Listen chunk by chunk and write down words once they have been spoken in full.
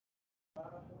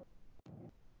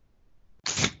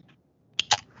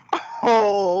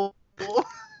Oh.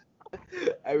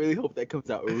 I really hope that comes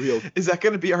out real. Is that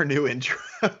going to be our new intro?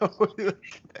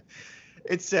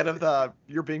 Instead of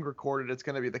you're being recorded, it's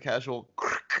going to be the casual.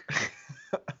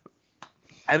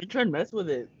 I've been trying to mess with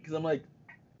it because I'm like,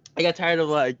 I got tired of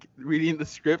like reading the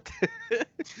script.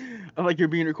 I'm like, you're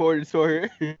being recorded, sorry.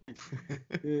 I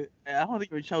don't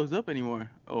think it shows up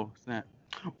anymore. Oh, snap.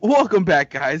 Welcome back,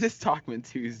 guys. It's Talkman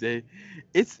Tuesday.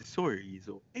 It's Sawyer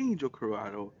Easel, Angel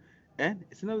Corrado, and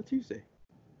it's another Tuesday.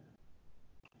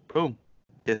 Boom.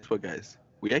 Guess what, guys?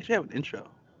 We actually have an intro.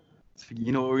 So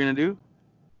you know what we're going to do?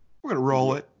 We're going to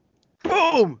roll it.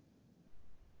 Boom!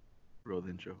 Roll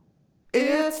the intro.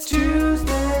 It's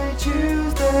Tuesday,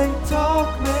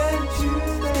 Talkman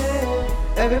Tuesday.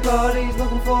 Everybody's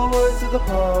looking forward to the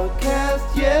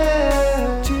podcast,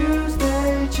 yeah.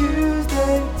 Tuesday,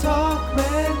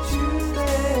 Talkman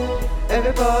Tuesday.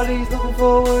 Everybody's looking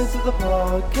forward to the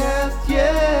podcast,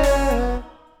 yeah.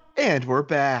 And we're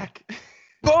back.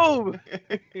 Boom!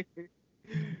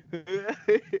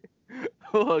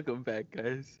 Welcome back,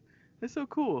 guys. That's so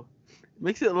cool. It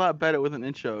makes it a lot better with an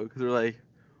intro because we're like,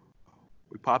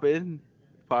 we pop in,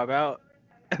 pop out,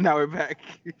 and now we're back.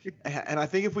 And I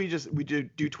think if we do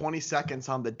 20 seconds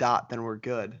on the dot, then we're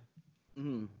good.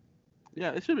 Mm-hmm.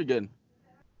 Yeah, it should be good.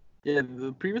 Yeah,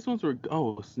 the previous ones were.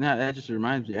 Oh, snap! That just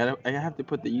reminds me. I have to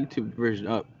put the YouTube version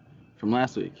up from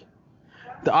last week.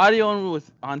 The audio one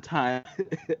was on time.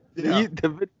 Yeah. The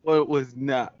video was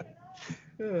not.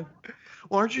 Well,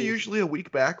 aren't you usually a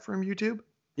week back from YouTube?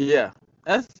 Yeah.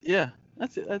 That's it.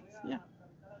 That's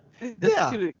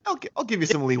good. I'll give you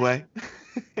some leeway.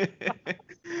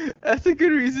 That's a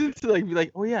good reason to like be like,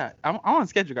 oh yeah, I'm on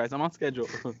schedule, guys. I'm on schedule.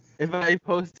 If I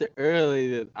post it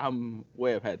early, then I'm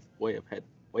way up ahead of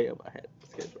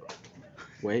schedule.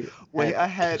 Way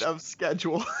ahead of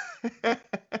schedule.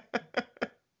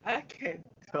 I can't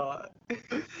talk.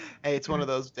 Hey, it's one of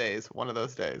those days.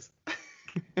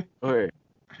 Okay.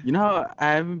 You know how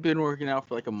I haven't been working out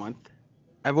for like a month?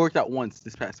 I've worked out once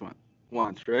this past month.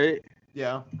 Once, right?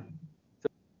 Yeah. So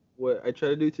what I tried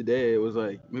to do today was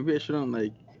like, maybe I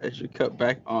should cut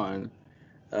back on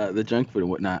the junk food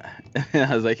and whatnot.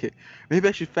 And I was like, maybe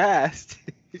I should fast.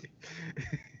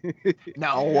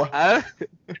 No. I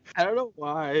don't know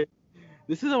why.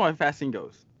 This is how my fasting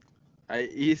goes. I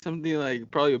eat something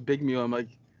like probably a big meal. I'm like,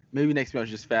 maybe next meal I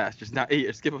should just fast, just not eat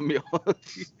or skip a meal.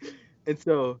 And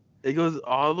so it goes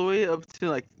all the way up to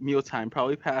like mealtime,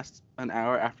 probably past an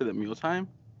hour after the mealtime,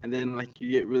 and then like you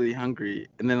get really hungry,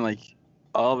 and then like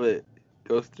all of it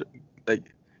goes through,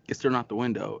 like gets thrown out the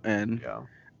window. And Yeah.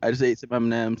 I just ate some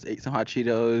M&Ms, ate some hot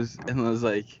Cheetos, and I was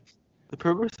like, the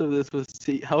purpose of this was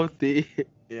to eat healthy.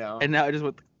 Yeah. And now I just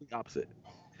went the opposite.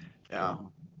 Yeah.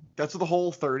 That's what the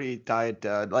Whole30 diet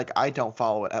did. Like, I don't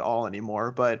follow it at all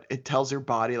anymore, but it tells your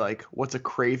body, like, what's a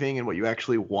craving and what you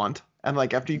actually want. And,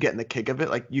 like, after you get in the kick of it,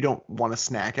 like, you don't want to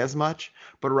snack as much.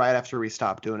 But right after we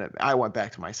stopped doing it, I went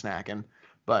back to my snacking.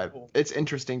 But it's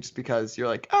interesting just because you're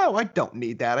like, oh, I don't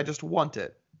need that. I just want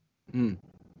it.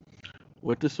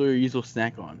 What does Sawyer Easel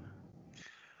snack on?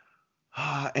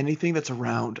 Anything that's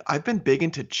around. I've been big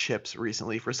into chips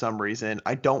recently for some reason.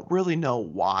 I don't really know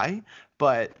why,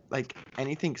 but like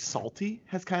anything salty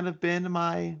has kind of been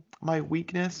my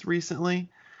weakness recently.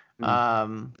 Yeah,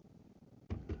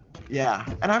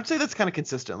 and I would say that's kind of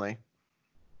consistently.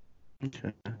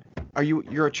 Okay.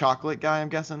 You're a chocolate guy, I'm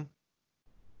guessing?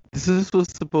 This was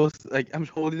supposed to, like, I'm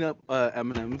holding up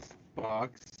M&M's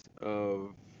box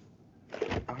of,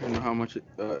 I don't know how much,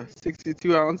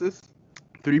 62 ounces.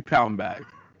 3-pound bag,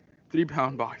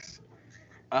 3-pound box.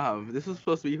 This was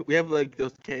supposed to be. We have like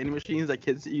those candy machines that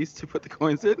kids used to put the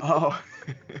coins in. Oh,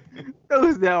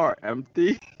 Those now are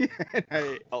empty, and I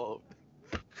ate all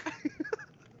of them.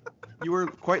 You were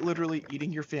quite literally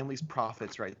eating your family's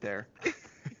profits right there.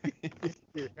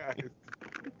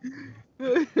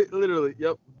 Literally,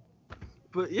 yep.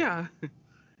 But yeah,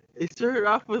 it started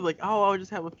off with like, oh, I'll just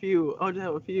have a few.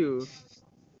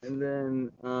 And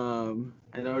then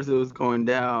I noticed it was going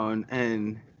down,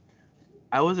 and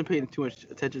I wasn't paying too much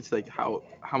attention to like how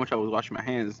much I was washing my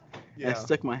hands. Yeah. And I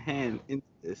stuck my hand into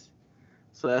this,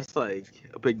 so that's like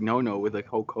a big no-no with like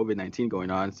whole COVID-19 going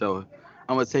on. So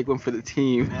I'm gonna take one for the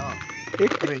team. I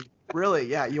mean, really,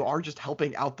 yeah, you are just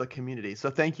helping out the community. So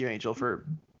thank you, Angel, for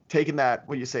taking that.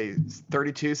 What do you say,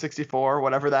 32, 64,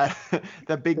 whatever that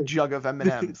that big jug of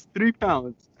M&Ms. 3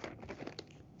 pounds.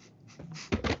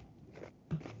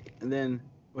 And then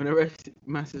whenever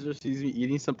my sister sees me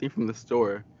eating something from the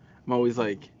store, I'm always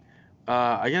like,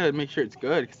 I gotta make sure it's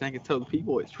good because I can tell the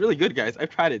people it's really good, guys. I've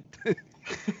tried it.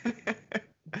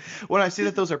 When I see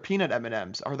that those are peanut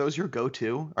M&Ms, are those your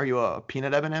go-to? Are you a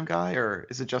peanut M&M guy, or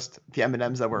is it just the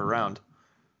M&Ms that were around?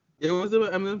 It was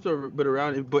M&M's but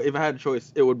around. But if I had a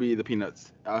choice, it would be the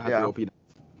peanuts. I'll have to go peanuts.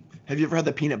 Have you ever had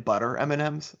the peanut butter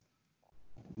M&Ms?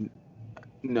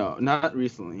 No, not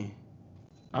recently.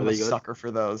 I'm a sucker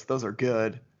for those. Those are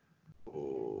good.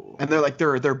 Oh. And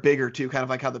they're bigger too, kind of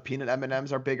like how the peanut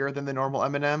M&Ms are bigger than the normal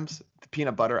M&Ms. The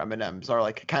peanut butter M&Ms are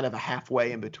like kind of a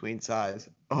halfway in between size.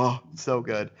 Oh, so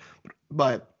good.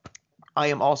 But I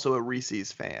am also a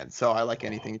Reese's fan, so I like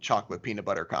anything chocolate peanut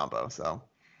butter combo. So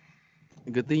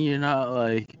good thing you're not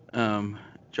like John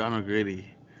O'Grady,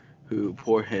 who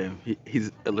poor him.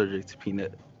 He's allergic to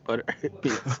peanut butter.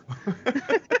 Peanuts.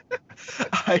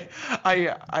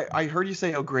 I heard you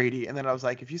say O'Grady, and then I was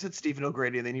like, if you said Stephen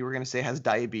O'Grady, and then you were gonna say has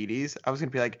diabetes, I was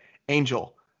gonna be like,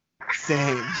 Angel,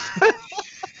 same.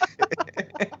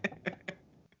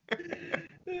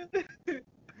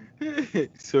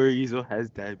 Sorriso has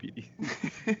diabetes.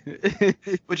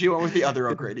 But you went with the other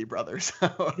O'Grady brothers,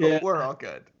 so yeah. We're all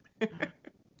good.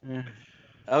 Yeah.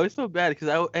 I was so bad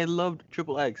because I loved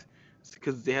Triple X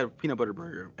because they had a peanut butter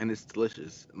burger and it's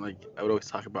delicious. And like I would always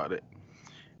talk about it.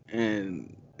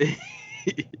 And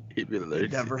he'd be like,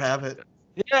 you'd never have it.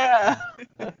 Yeah.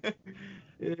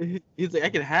 He's like, I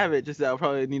can have it, just I'll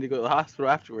probably need to go to the hospital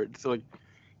afterwards. So like,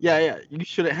 yeah, you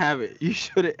shouldn't have it. You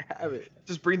shouldn't have it.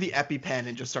 Just bring the EpiPen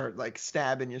and just start like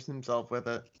stabbing himself with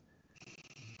it.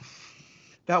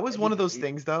 That was one of those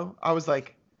things though. I was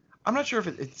like, I'm not sure if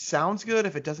it sounds good,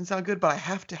 if it doesn't sound good, but I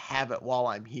have to have it while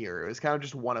I'm here. It was kind of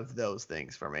just one of those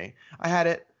things for me. I had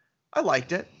it. I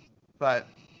liked it, but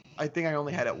I think I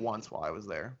only had it once while I was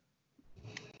there.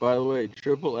 By the way,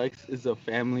 Triple X is a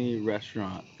family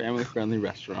restaurant, family-friendly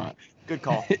restaurant. Good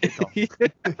call. Good call.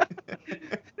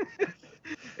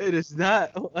 It is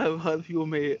not what other people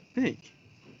may think,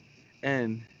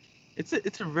 and it's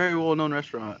a very well-known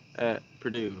restaurant at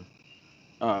Purdue,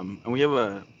 and we have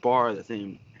a bar that's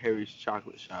named Harry's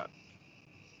Chocolate Shop.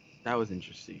 That was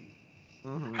interesting.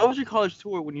 Mm-hmm. How was your college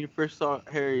tour when you first saw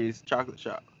Harry's Chocolate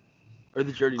Shop, or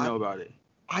did you already know about it?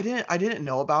 I didn't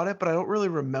know about it, but I don't really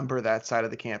remember that side of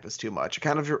the campus too much. I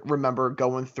kind of remember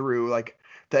going through like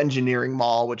the engineering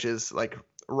mall, which is like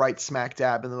right smack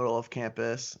dab in the middle of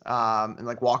campus, and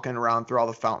like walking around through all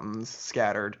the fountains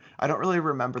scattered. I don't really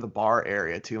remember the bar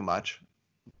area too much.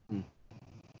 I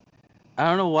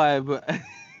don't know why, but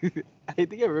I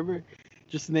think I remember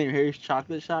just the name Harry's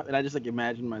Chocolate Shop, and I just like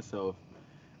imagined myself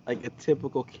like a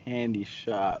typical candy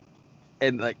shop,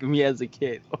 and like me as a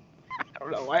kid. I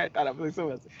don't know why I thought I was so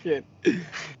as a kid.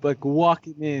 Like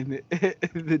walking in,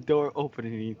 the door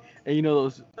opening, and you know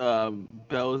those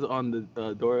bells on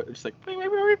the door, just like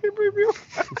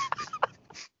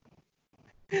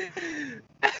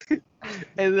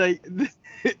and like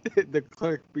the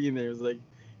clerk being there was like,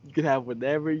 you could have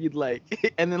whatever you'd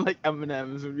like, and then like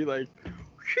M&M's would be like,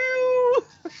 whew.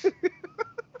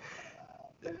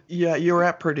 Yeah, you were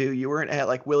at Purdue. You weren't at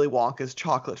like Willy Wonka's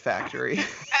chocolate factory.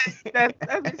 That's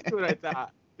what I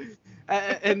thought.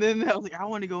 And then I was like, I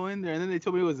want to go in there. And then they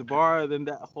told me it was a bar. Then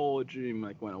that whole dream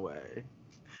like went away.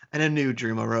 And a new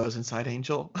dream arose inside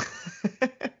Angel.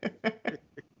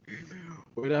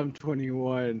 When I'm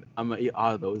 21, I'm gonna eat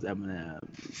all those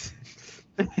M&Ms.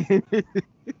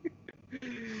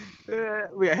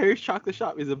 Yeah, Harry's Chocolate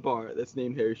Shop is a bar that's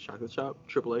named Harry's Chocolate Shop.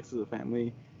 Triple X is a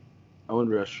family-owned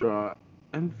restaurant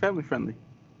and family-friendly.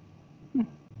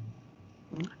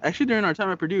 Actually, during our time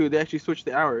at Purdue, they actually switched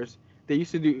the hours. They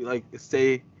used to do like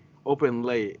stay open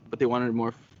late, but they wanted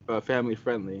more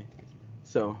family-friendly,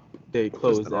 so they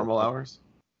closed. Just the normal hours.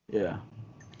 Yeah.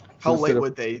 How late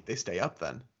would they stay up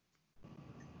then?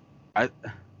 I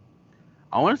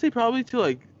want to say probably till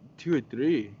like 2 or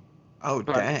 3. Oh,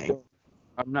 dang.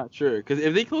 I'm not sure, because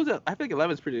if they close at, I think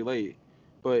 11 is pretty late.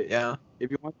 But yeah,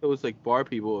 if you want those like bar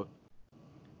people,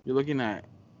 you're looking at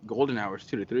golden hours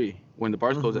 2 to 3 when the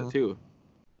bars close at 2.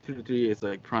 2 to 3 is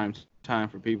like prime time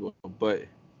for people, but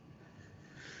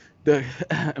the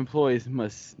employees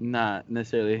must not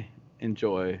necessarily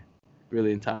enjoy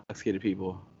really intoxicated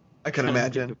people. I can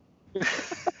imagine.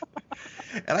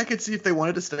 And I could see if they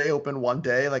wanted to stay open one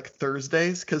day, like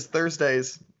Thursdays, because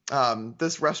Thursdays,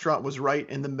 this restaurant was right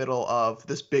in the middle of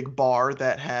this big bar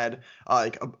that had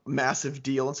like a massive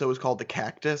deal, and so it was called the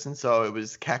Cactus, and so it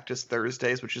was Cactus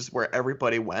Thursdays, which is where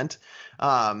everybody went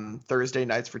Thursday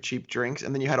nights for cheap drinks,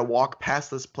 and then you had to walk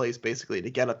past this place basically to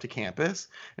get up to campus,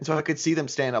 and so I could see them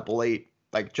staying up late,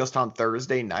 like just on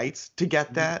Thursday nights to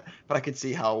get that, but I could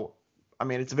see how, I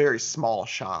mean, it's a very small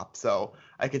shop, so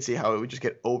I could see how it would just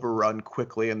get overrun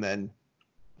quickly and then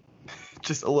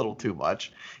just a little too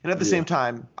much. And at the same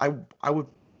time, I would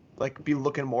like be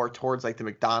looking more towards like the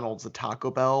McDonald's, the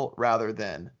Taco Bell rather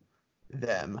than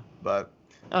them. But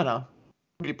I don't know.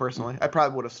 Me personally, I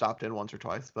probably would have stopped in once or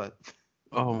twice, but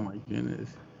Oh my goodness.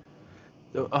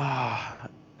 So,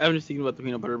 I'm just thinking about the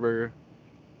peanut butter burger.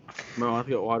 My mouth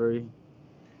got watery.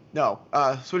 no.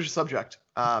 Switch the subject.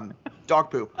 Dog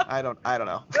poop. I don't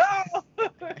know.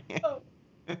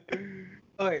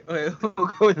 Okay, we'll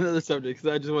go with another subject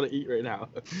because I just want to eat right now.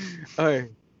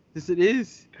 Alright, this it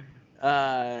is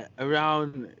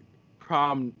around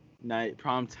prom night,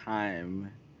 prom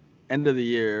time, end of the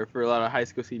year for a lot of high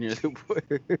school seniors who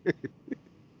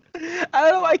I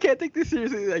don't know why I can't take this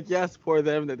seriously. Like, yes, poor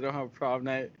them that they don't have prom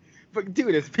night. But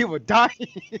dude, it's people dying.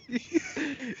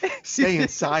 Stay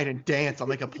inside and dance. I'll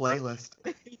make a playlist.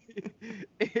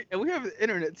 And we have the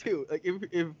internet too. Like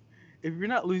if you're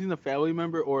not losing a family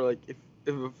member, or like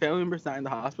if a family member's not in the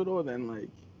hospital, then like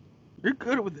you're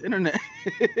good with the internet.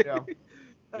 Yeah.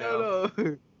 I don't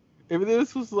know. If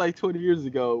this was like 20 years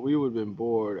ago, we would have been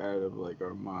bored out of like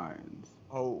our minds.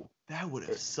 Oh, that would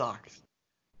have sucked.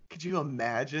 Could you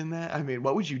imagine that? I mean,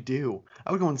 what would you do?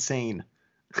 I would go insane.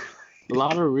 A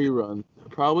lot of reruns.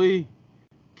 Probably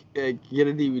get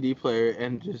a DVD player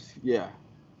and just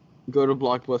go to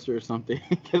Blockbuster or something.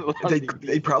 Get a lot of DVDs.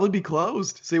 They'd probably be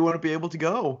closed, so you wouldn't be able to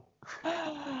go.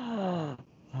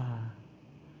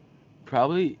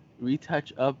 Probably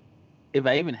retouch up, if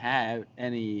I even have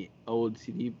any old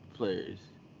CD players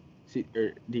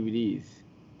or DVDs.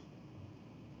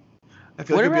 I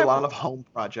feel like it'd be a lot of home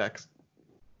projects.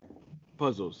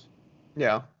 Puzzles.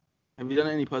 Yeah. Have you done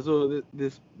any puzzle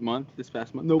this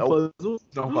past month? No puzzles?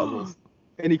 No puzzles.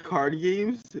 Any card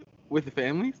games with the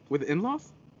families? With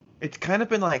in-laws? It's kind of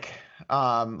been like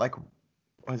what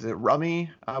is it,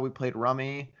 Rummy? We played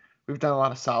Rummy. We've done a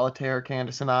lot of Solitaire,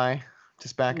 Candace and I,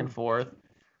 just back and forth.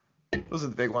 Those are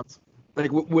the big ones.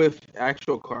 Like with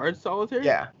actual cards, Solitaire?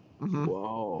 Yeah. Mm-hmm.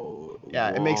 Whoa. Yeah,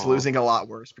 it makes losing a lot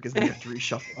worse because then you have to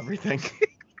reshuffle everything.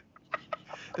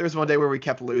 There was one day where we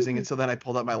kept losing, and so then I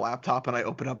pulled up my laptop and I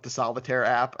opened up the Solitaire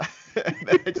app, and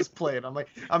then I just played. I'm like,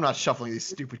 I'm not shuffling these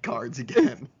stupid cards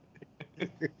again.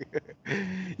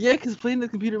 Yeah, because playing the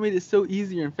computer made it so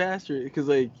easier and faster. Because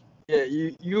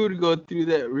you would go through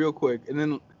that real quick, and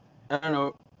then I don't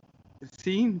know,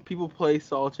 seeing people play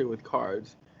Solitaire with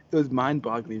cards, it was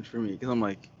mind-boggling for me. Because I'm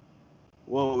like,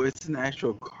 whoa, it's an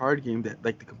actual card game that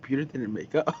like the computer didn't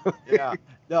make up. Yeah,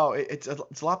 no, it's a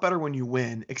lot better when you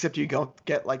win. Except you don't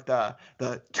get like the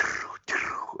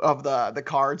of the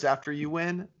cards after you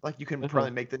win. Like you can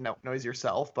probably make the noise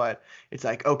yourself, but it's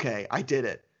like, okay, I did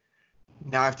it.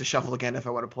 Now I have to shuffle again if I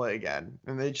want to play again,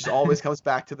 and it just always comes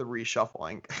back to the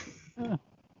reshuffling.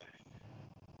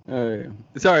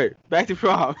 Sorry, back to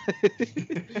prom.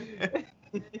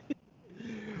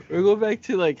 We'll go back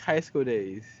to like high school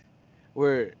days.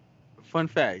 Where, fun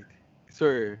fact,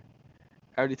 sorry,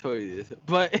 I already told you this,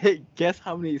 but guess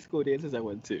how many school dances I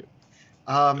went to?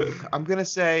 I'm gonna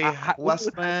say less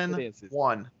than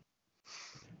one.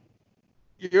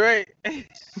 You're right.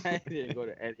 I didn't go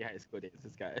to any high school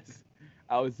dances, guys.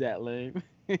 I was that lame.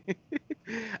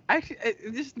 Actually, I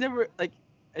just never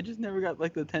got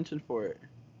like the attention for it.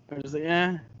 I was just like,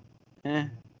 eh.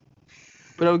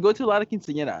 But I would go to a lot of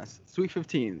quinceañeras, sweet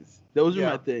 15s. Those were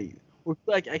my thing. Or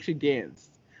like actually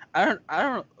danced. I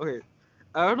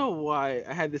don't know why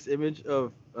I had this image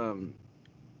of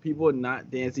people not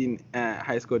dancing at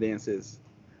high school dances.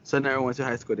 So I never went to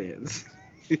high school dance.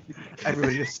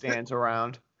 Everybody just stands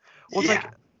around. Well, it's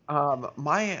like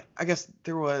I guess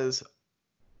there was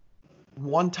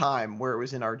one time where it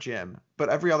was in our gym, but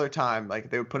every other time like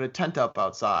they would put a tent up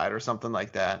outside or something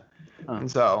like that.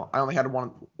 And so I only had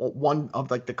one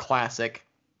of like the classic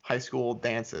high school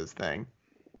dances thing.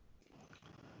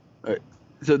 All right.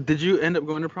 So did you end up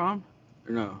going to prom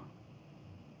or no?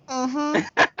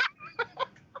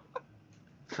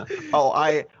 Oh,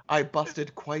 I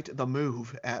busted quite the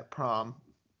move at prom.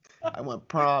 I went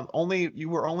prom. You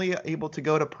were only able to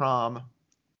go to prom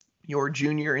your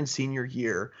junior and senior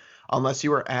year unless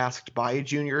you were asked by a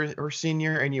junior or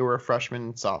senior and you were a freshman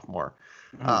and sophomore.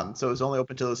 So it was only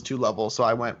open to those two levels. So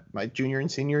I went my junior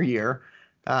and senior year.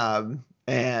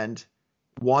 And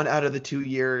one out of the 2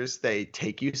 years they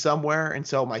take you somewhere. And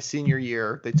so my senior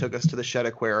year, they took us to the Shedd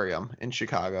Aquarium in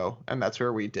Chicago, and that's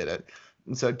where we did it.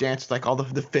 And so danced like all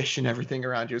the fish and everything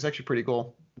around you. It was actually pretty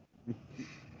cool.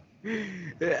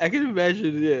 I can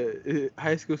imagine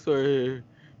high school sort of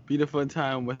being a fun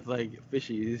time with like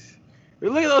fishies.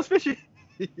 Look at those fishies.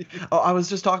 Oh, I was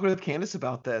just talking with Candace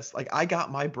about this. Like I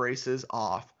got my braces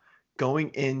off going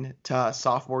into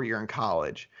sophomore year in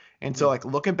college. And so, like,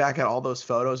 looking back at all those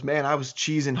photos, man, I was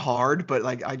cheesing hard, but,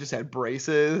 like, I just had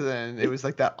braces, and it was,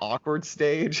 like, that awkward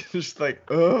stage. Just like,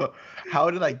 ugh, how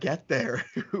did I get there?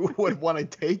 Who would want to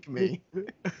take me?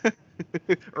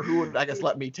 Or who would, I guess,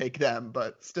 let me take them,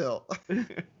 but still.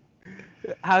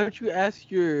 How did you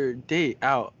ask your date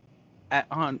out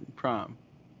on prom?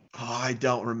 Oh, I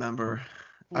don't remember.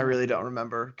 I really don't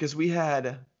remember because we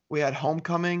had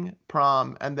homecoming,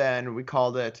 prom, and then we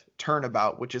called it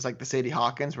turnabout, which is like the Sadie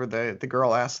Hawkins where the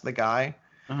girl asked the guy.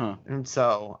 Uh-huh. And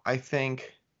so I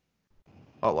think,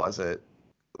 what was it?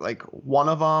 Like one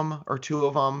of them or two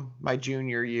of them, my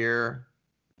junior year,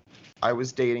 I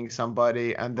was dating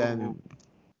somebody, and then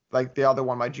like the other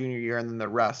one my junior year, and then the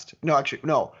rest. No, actually,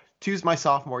 no. Two's my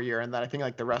sophomore year, and then I think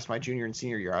like the rest my junior and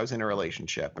senior year, I was in a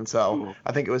relationship, and so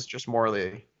I think it was just more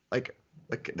like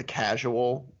the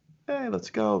casual, hey, let's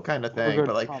go kind of thing.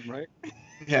 But like, prom, right?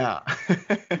 yeah,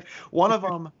 one of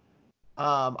them,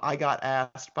 I got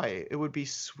asked by. It would be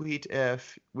sweet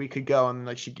if we could go, and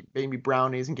like she made me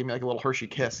brownies and gave me like a little Hershey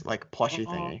Kiss, like plushie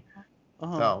thingy.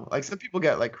 So like some people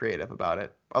get like creative about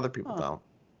it, other people don't.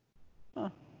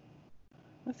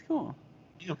 That's cool.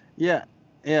 Yeah.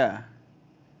 Yeah.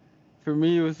 For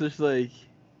me, it was just like,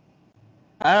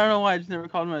 I don't know why, I just never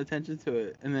called my attention to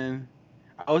it. And then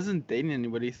I wasn't dating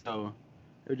anybody, so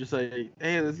it was just like,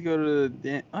 hey, let's go to the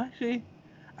dance. Actually,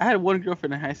 I had one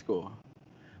girlfriend in high school,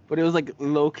 but it was like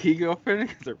low-key girlfriend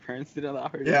because her parents didn't allow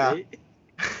her to date.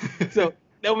 So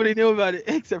nobody knew about it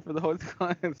except for the whole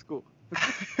school.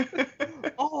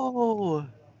 Oh,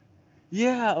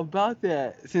 yeah, about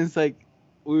that. Since like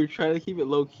we were trying to keep it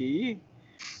low-key,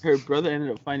 her brother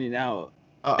ended up finding out.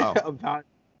 About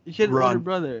she had an older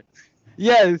brother.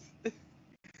 Yes.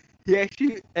 He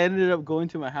actually ended up going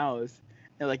to my house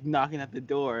and like knocking at the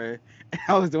door, and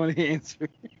I was the one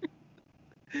answering.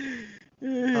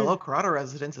 Hello, Corrado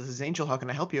residence. This is Angel. How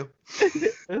can I help you? I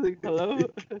was like, hello.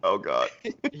 Oh God.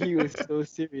 He was so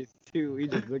serious too. He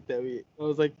just looked at me. I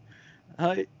was like,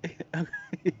 hi.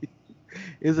 He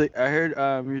was like, I heard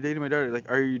you're dating my daughter. Like,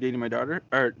 are you dating my daughter?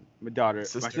 Or my daughter,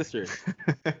 my sister.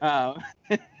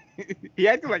 He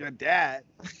acted like a dad.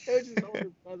 It was just older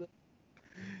brother.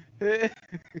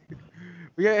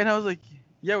 Yeah, and I was like,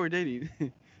 yeah, we're dating.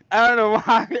 I don't know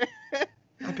why.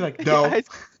 I'd be like, no. High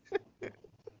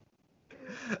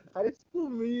school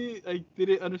me like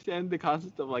didn't understand the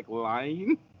concept of like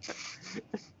lying.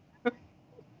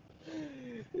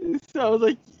 So I was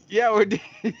like, yeah, we're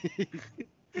dating.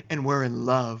 And we're in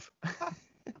love.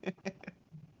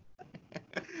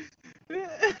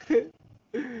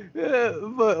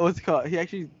 But what's it called? He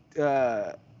actually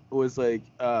was like,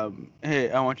 hey,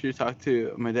 I want you to talk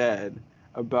to my dad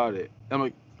about it. I'm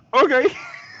like, okay.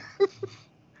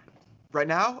 Right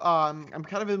now, I'm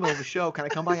kind of in the middle of a show. Can I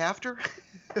come by after?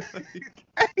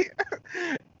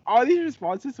 All these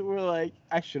responses were like,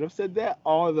 I should have said that.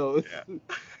 All of those.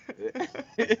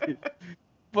 Yeah.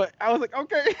 But I was like,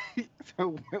 okay. So I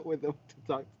went with him to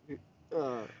talk to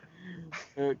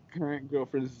her current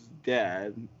girlfriend's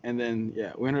dad. And then,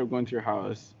 yeah, we ended up going to her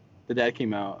house. The dad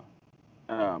came out.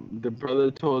 The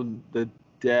brother told the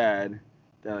dad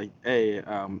that, like, hey,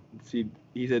 see,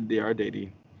 he said they are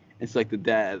dating. It's like the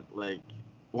dad, like,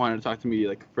 wanted to talk to me,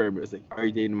 like, confirm it. It's like, are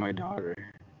you dating my daughter?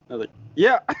 I was like,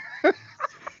 yeah.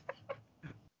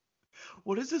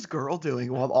 What is this girl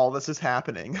doing while all this is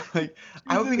happening? Like,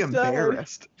 I would be inside.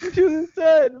 embarrassed. She was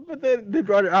inside, but then they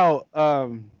brought her out.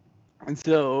 And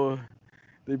so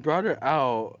they brought her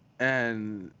out,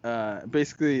 and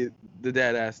basically the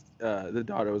dad asked the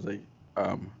daughter, was like,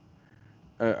 are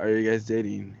you guys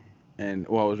dating? And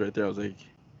while I was right there, I was like,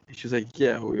 she was like,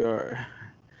 yeah, we are.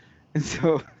 And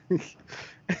so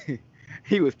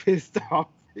he was pissed off.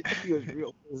 He was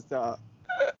real pissed off.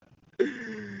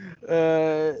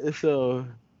 So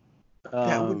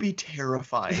that would be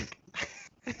terrifying.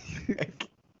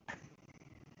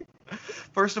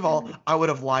 First of all, I would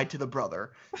have lied to the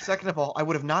brother. Second of all, I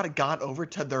would have not gone over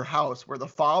to their house where the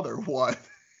father was,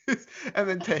 and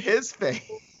then to his face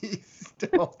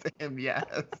told him yes.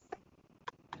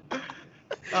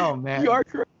 Oh man. You are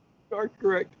correct. You are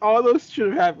correct. All those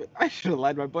should have happened. I should have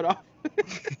lied my butt off. I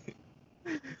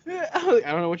was like,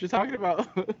 I don't know what you're talking about.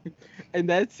 And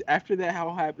that's after that.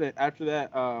 How happened? After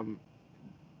that,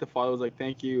 the father was like,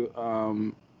 "Thank you.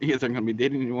 You guys aren't gonna be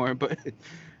dating anymore, but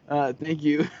thank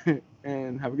you,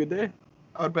 and have a good day."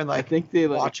 I would have been like, I think they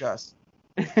like, watch us.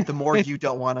 The more you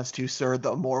don't want us to, sir,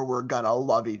 the more we're gonna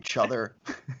love each other.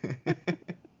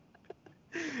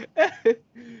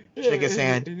 Shake his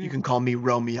hand. You can call me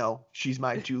Romeo. She's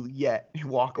my Juliet. You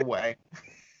walk away.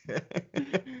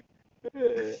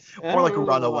 Or like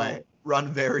run away.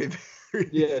 Run very,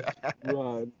 very fast.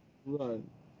 Run.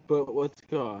 But what's it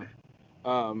called?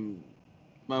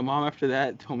 My mom after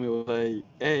that told me, was like,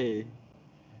 hey,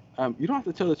 you don't have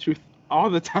to tell the truth all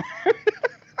the time.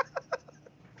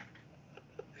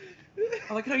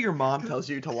 I like how your mom tells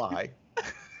you to lie.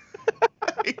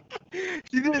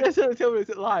 She didn't necessarily tell me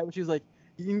to lie, but she was like,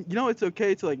 you know, it's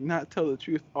okay to like not tell the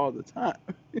truth all the time,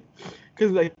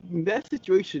 because like in that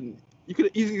situation, you could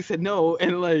have easily said no,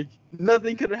 and like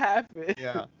nothing could have happened.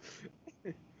 Yeah.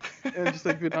 And just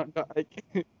like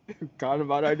gone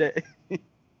about our day.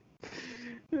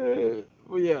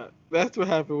 Well, yeah, that's what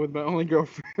happened with my only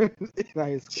girlfriend in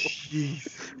high school.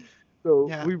 Jeez. So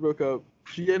Yeah. we broke up.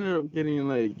 She ended up getting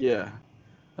like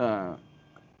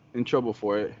in trouble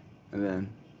for it, and then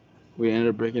we ended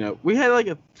up breaking up. We had like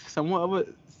a somewhat of a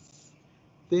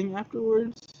thing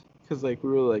afterwards, because like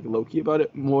we were like low key about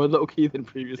it, more low key than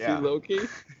previously Yeah. low key.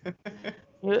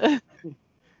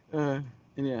 And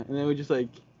then we just like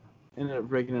ended up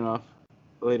breaking it off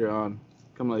later on.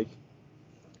 I'm like,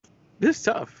 this is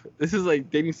tough. This is like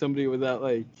dating somebody without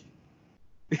like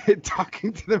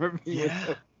talking to them or being with Yeah.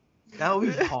 them. That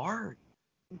would be hard.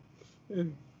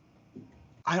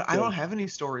 I don't have any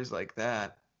stories like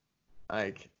that.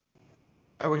 Like,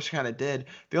 I wish I kind of did.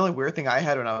 The only weird thing I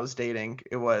had when I was dating,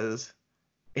 it was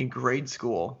in grade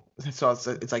school. So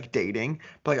it's like dating,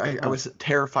 but like I was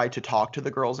terrified to talk to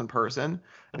the girls in person.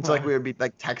 And so like we would be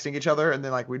like texting each other, and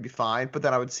then like we'd be fine. But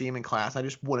then I would see them in class, I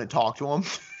just wouldn't talk to them.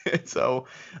 So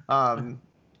then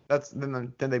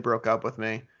they broke up with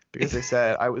me because they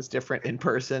said I was different in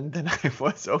person than I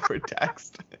was over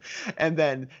text. And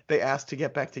then they asked to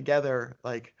get back together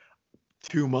like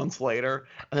 2 months later,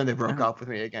 and then they broke up with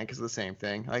me again because of the same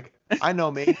thing. Like, I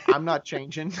know me, I'm not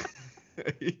changing.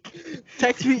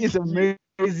 Text me is amazing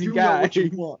You guy. know what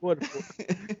you want. Wonderful.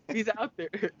 He's out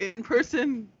there. In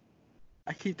person,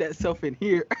 I keep that self in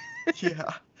here.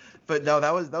 Yeah. But no,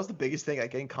 that was the biggest thing,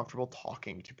 like getting comfortable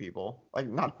talking to people. Like,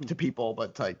 not to people,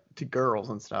 but like to girls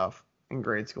and stuff in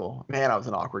grade school. Man, I was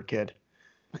an awkward kid.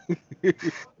 Yeah.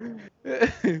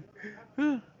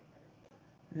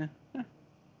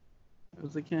 I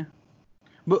was like, yeah.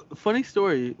 But funny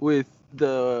story with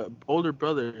the older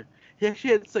brother. He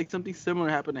actually had like something similar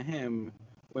happen to him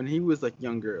when he was like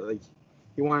younger. Like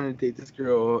he wanted to date this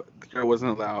girl. The girl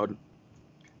wasn't allowed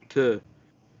to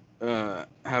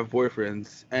have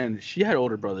boyfriends, and she had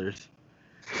older brothers.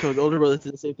 So the older brother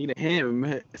did the same thing to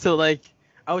him. So like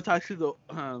I would talk to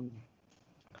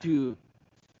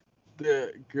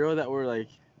the girl that were like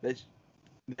that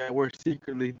were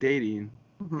secretly dating.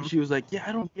 Mhm. She was like, yeah,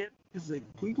 I don't get it. Because like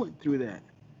we went through that.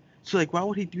 So like why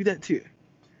would he do that to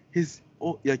his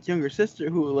like younger sister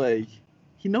who like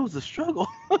he knows the struggle?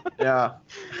 Yeah.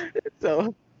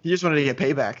 So He just wanted to get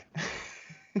payback.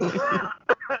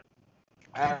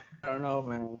 I don't know,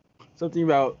 man. Something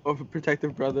about a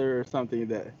protective brother or something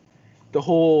that the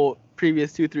whole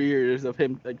previous 2-3 years of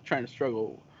him like trying to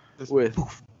struggle Just with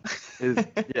poof. is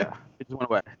it just went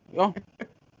away. Oh,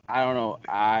 I don't know.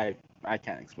 I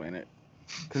can't explain it.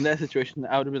 'Cause in that situation,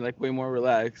 I would have been like way more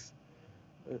relaxed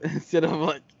instead of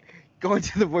like going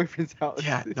to the boyfriend's house.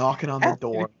 Yeah, knocking on the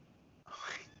door.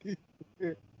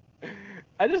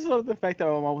 I just love the fact that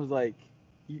my mom was like,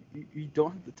 you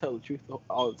don't have to tell the truth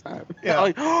all the time. Yeah.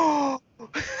 Like, oh.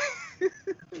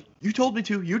 You told me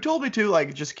to. You told me to.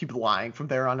 Like, just keep lying from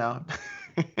there on out.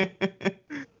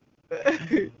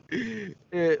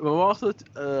 My mom also,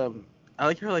 I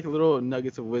like her like little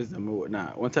nuggets of wisdom or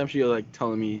whatnot. One time she was like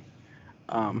telling me,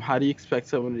 how do you expect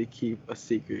someone to keep a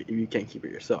secret if you can't keep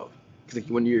it yourself? Because like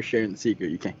when you're sharing the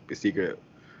secret, you can't keep a secret,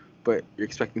 but you're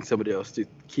expecting somebody else to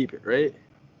keep it, right?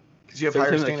 Because you have So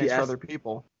higher every time, like, she standards for asked- other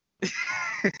people.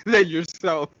 Than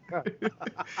yourself.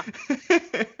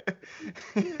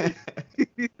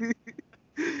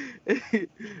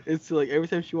 It's like every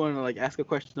time she wanted to like ask a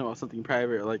question about something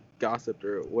private or like gossip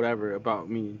or whatever about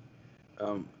me,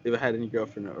 if I had any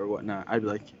girlfriend or whatnot, I'd be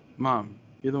like, Mom,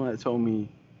 you're the one that told me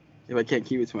if I can't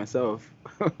keep it to myself,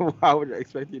 why would I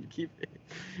expect you to keep it?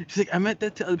 She's like, I meant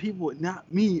that to other people, not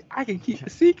me. I can keep a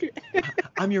secret.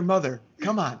 I'm your mother.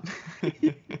 Come on.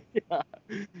 Yeah.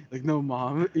 Like, no,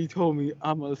 Mom, you told me,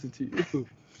 I'm gonna listen to you.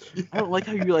 I don't like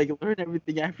how you like learn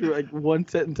everything after like one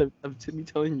sentence of me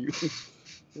telling you.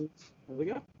 I was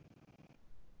like, oh.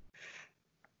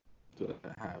 So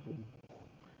that happened.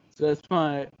 So that's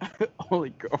my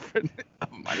only girlfriend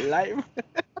of my life.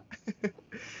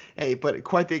 Hey, but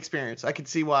quite the experience. I can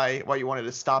see why you wanted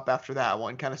to stop after that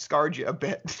one. Kind of scarred you a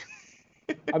bit.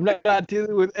 I'm not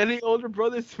dealing with any older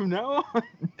brothers from now on.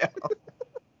 No.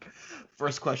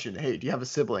 First question. Hey, do you have a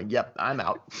sibling? Yep, I'm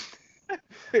out.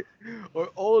 Or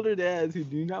older dads who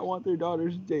do not want their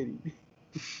daughters dating.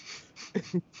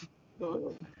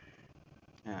 So,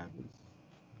 it happens.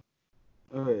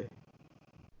 Okay.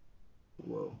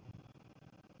 Whoa.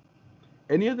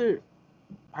 Any other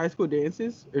high school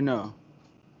dances or no?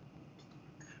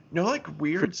 No, like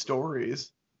weird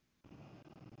stories.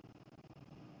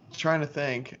 Trying to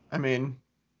think. I mean,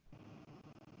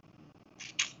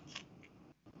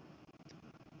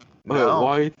 Okay,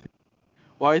 no.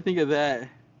 why you think of that?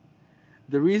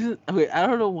 The reason, okay, I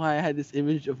don't know why I had this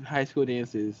image of high school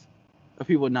dances, of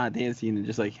people not dancing and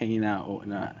just like hanging out or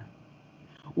whatnot.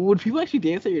 Would people actually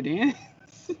dance at your dance?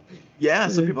 Yeah,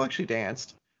 so people actually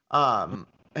danced. And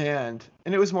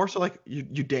it was more so like you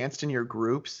danced in your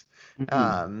groups.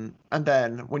 And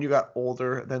then when you got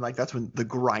older, then like that's when the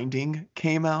grinding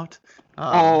came out.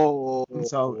 Oh. And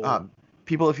so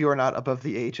people, if you are not above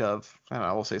the age of, I don't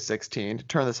know, we'll say 16,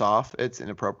 turn this off. It's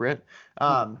inappropriate.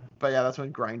 But yeah, that's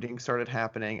when grinding started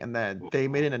happening. And then they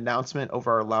made an announcement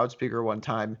over our loudspeaker one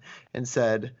time and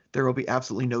said there will be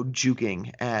absolutely no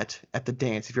juking at the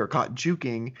dance. If you're caught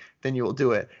juking, then you will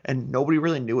do it. And nobody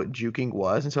really knew what juking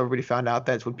was. And so everybody found out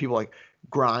that it's when people like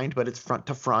grind, but it's front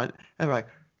to front. And they're like,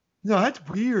 no, that's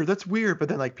weird. That's weird. But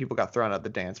then like people got thrown out of the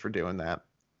dance for doing that.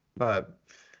 But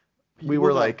we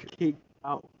were like, kicked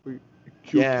out for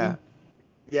yeah. juking?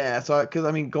 Yeah, so because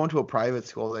I mean, going to a private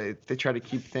school, they try to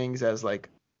keep things as like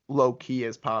low key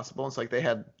as possible. It's like they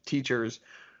had teachers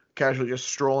casually just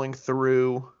strolling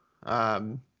through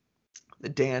the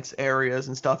dance areas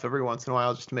and stuff every once in a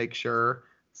while just to make sure.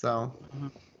 So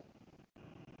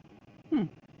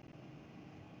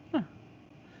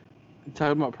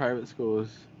Talking about private schools,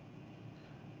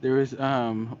 there was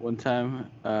one time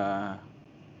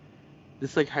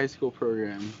this like high school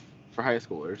program for high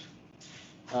schoolers.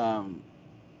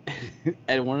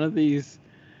 And one of these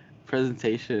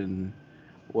presentation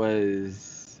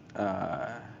was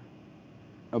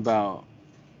about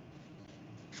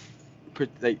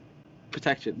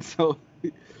protection. So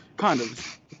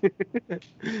condoms.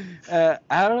 I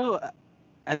don't know.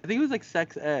 I think it was like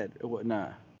sex ed or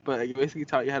whatnot, but it basically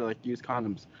taught you how to like use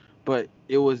condoms. But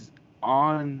it was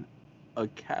on a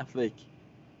Catholic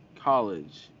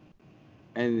college,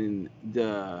 and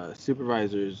the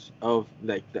supervisors of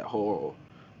like that whole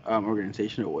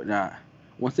organization or whatnot,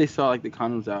 once they saw like the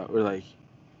condoms out, were like,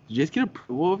 "Did you just get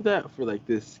approval of that for like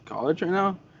this college right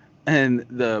now?" And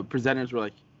the presenters were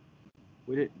like,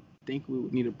 "We didn't think we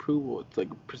would need approval to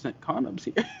like present condoms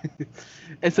here."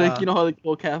 And so like, you know how like the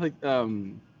whole Catholic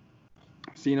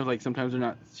scene of like sometimes they're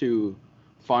not too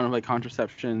fond of like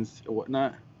contraceptions or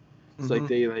whatnot. So like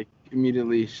they like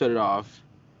immediately shut it off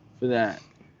for that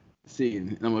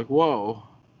scene, and I'm like, whoa,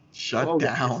 shut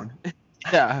down.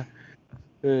 Yeah.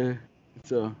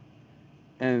 So,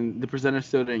 and the presenter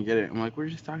still didn't get it. I'm like, we're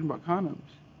just talking about condoms.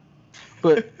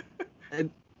 But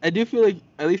I do feel like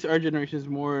at least our generation is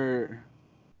more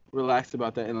relaxed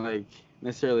about that, and like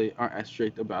necessarily aren't as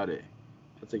strict about it.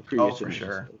 It's like previous for generations.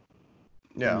 sure.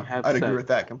 Yeah, I'd agree with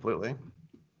that completely.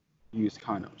 Use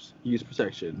condoms, use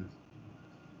protection,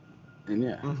 and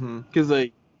yeah, Mm-hmm. because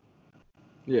like,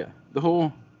 yeah, the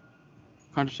whole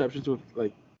contraceptions with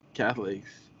like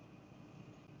Catholics.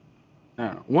 I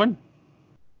don't know. One,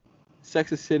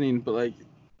 sex is sinning, but like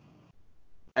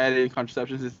adding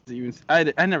contraceptions is even.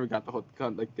 I never got the whole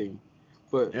like thing,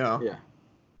 but yeah.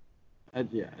 I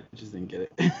just didn't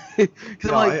get it.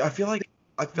 No, like, I feel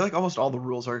like almost all the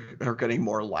rules are getting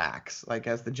more lax, like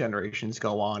as the generations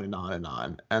go on and on and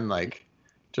on. And like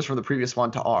just from the previous one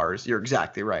to ours, you're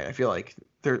exactly right. I feel like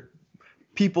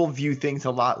people view things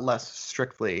a lot less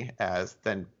strictly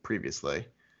than previously.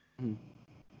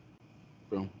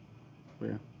 Boom.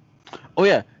 Yeah. Oh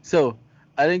yeah. So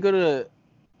I didn't go to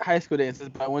high school dances,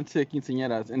 but I went to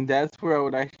quinceañeras, and that's where I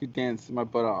would actually dance my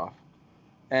butt off.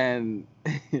 And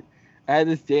I had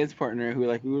this dance partner who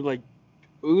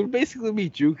we would basically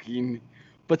be juking,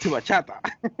 but to bachata.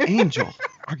 Angel,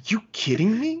 are you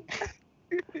kidding me?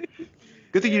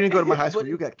 Good thing you didn't go to my high school.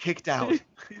 You got kicked out.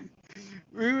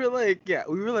 We were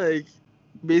like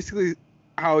basically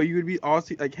how you would be all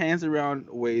like hands around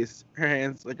waist, her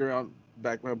hands like around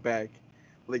my back,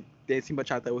 like dancing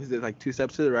bachata with like 2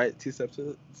 steps to the right, 2 steps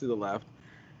to the left,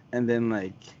 and then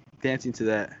like dancing to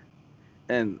that.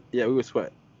 And yeah, we would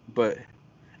sweat, but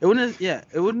it wouldn't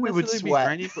necessarily be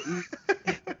grinding, but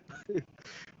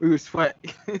we would sweat.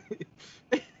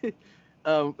 It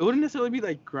wouldn't necessarily be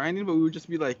like grinding, but we would just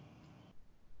be like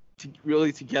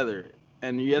really together,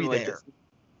 and you had like there.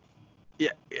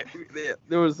 Yeah.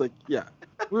 There was like, yeah,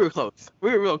 we were close.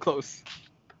 We were real close.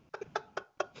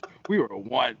 We were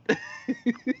one.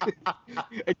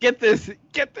 Get this.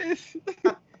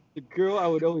 The girl I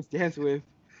would always dance with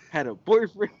had a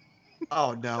boyfriend.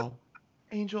 Oh no,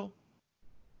 Angel.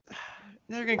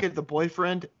 They're gonna get the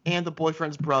boyfriend and the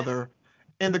boyfriend's brother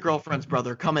and the girlfriend's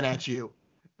brother coming at you.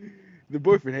 The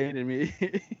boyfriend hated me.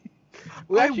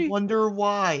 I wonder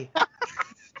why.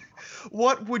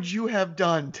 What would you have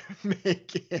done to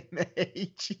make him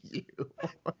hate you?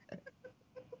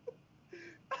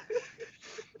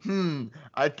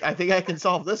 I think I can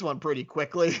solve this one pretty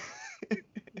quickly.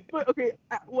 But okay,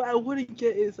 what I wouldn't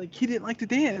get is like he didn't like to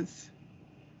dance.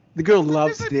 The girl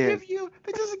loves to dance.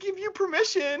 That doesn't give you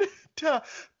permission to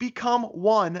become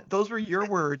one. Those were your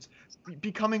words.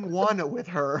 Becoming one with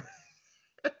her.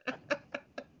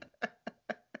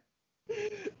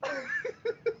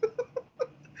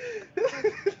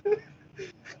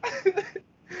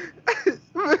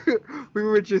 We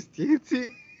were just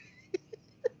dancing.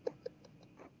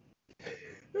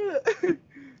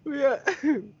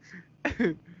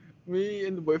 Me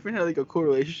and the boyfriend had like a cool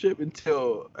relationship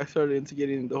until I started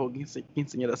integrating the whole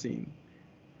quinceañera scene.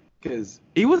 Because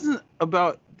he wasn't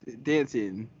about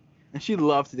dancing, and she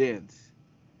loved to dance,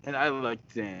 and I liked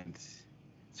to dance,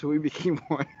 so we became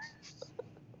one.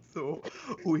 So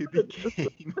we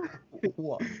became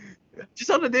one. Just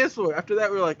on the dance floor. After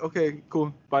that, we were like, okay,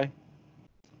 cool, bye.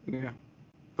 Yeah,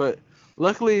 but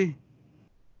luckily,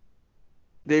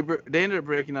 they ended up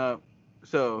breaking up.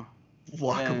 So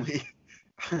luckily,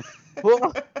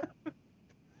 well,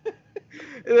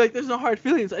 like there's no hard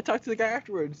feelings. I talked to the guy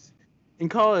afterwards in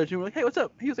college, and we're like, hey, what's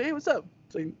up? He was like, hey, what's up?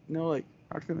 It's like, no, like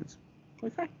hard feelings. I'm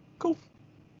like, okay, cool.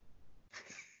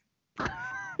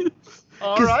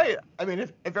 All right. I mean,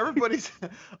 if everybody's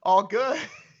all good,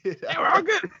 yeah, we're all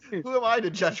good. Who am I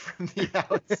to judge from the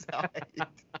outside?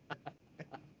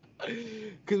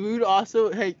 Because we would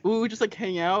also we would just like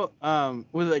hang out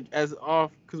with like as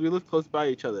off because we lived close by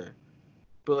each other,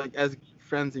 but like as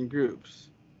friends in groups.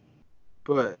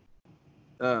 But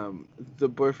the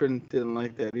boyfriend didn't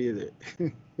like that either.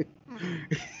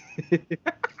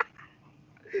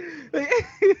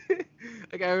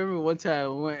 Like I remember one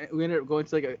time when we ended up going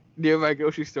to like a nearby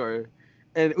grocery store,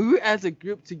 and we were as a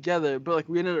group together, but like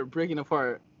we ended up breaking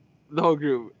apart the whole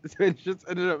group. So it just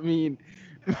ended up me and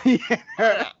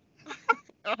her.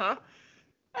 Uh-huh.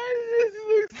 And this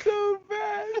looks so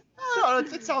bad. No,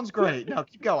 it sounds great. No,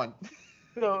 keep going.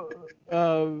 So,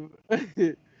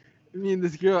 me and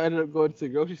this girl ended up going to the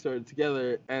grocery store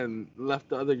together and left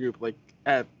the other group like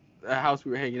at a house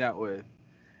we were hanging out with.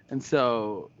 And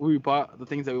so we bought the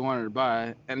things that we wanted to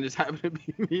buy, and it just happened to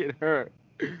be me and her.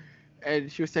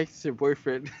 And she was texting her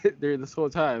boyfriend during this whole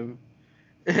time.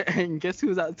 And guess who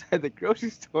was outside the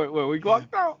grocery store when we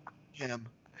walked out? Him.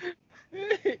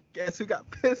 Guess who got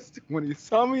pissed when he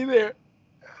saw me there?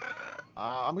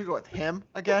 I'm gonna go with him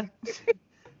again.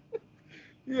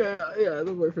 Yeah,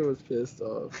 the boyfriend was pissed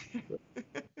off.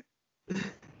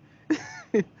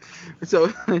 So,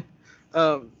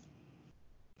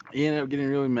 he ended up getting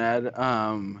really mad.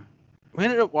 We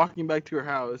ended up walking back to her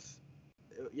house.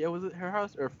 Yeah, was it her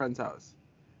house or a friend's house?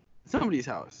 Somebody's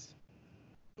house.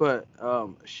 But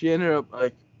she ended up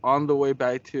like on the way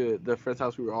back to the friend's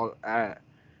house we were all at.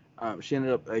 She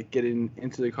ended up like getting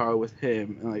into the car with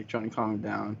him and like trying to calm him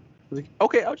down. I was like,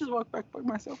 okay, I'll just walk back by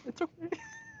myself. It's okay.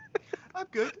 I'm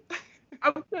good.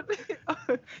 I'm good.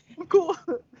 I'm cool.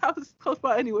 The house is close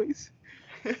by anyways.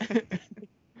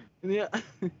 Yeah.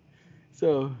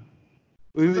 So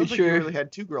we made Sounds like sure. you really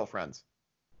had two girlfriends.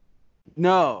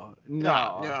 No.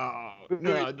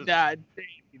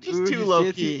 Just too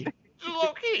low key. Too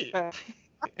low key.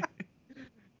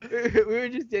 We were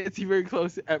just dancing very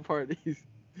close at parties.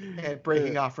 And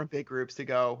breaking off from big groups to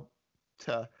go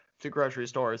to grocery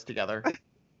stores together.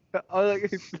 But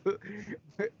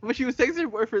she was texting her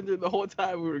boyfriend the whole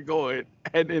time we were going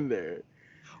and in there.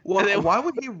 Well, why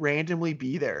would he randomly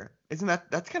be there? Isn't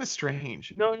that's kind of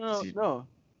strange? No.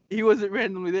 He wasn't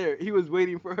randomly there. He was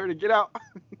waiting for her to get out.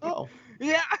 Oh.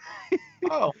 Yeah.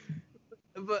 Oh.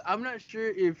 But I'm not sure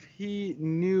if he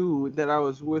knew that I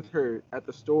was with her at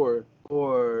the store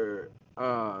or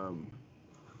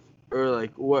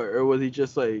like what, or was he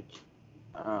just like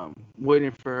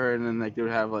waiting for her and then like they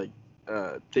would have like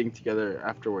a thing together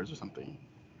afterwards or something.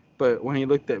 But when he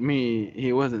looked at me,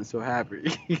 he wasn't so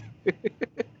happy.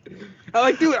 I'm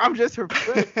like, dude, I'm just her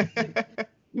friend.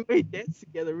 We may dance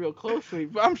together real closely,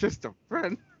 but I'm just a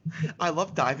friend. I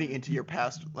love diving into your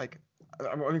past, like,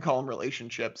 I'm going to call them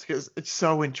relationships, because it's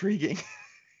so intriguing.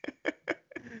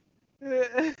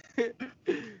 Yeah,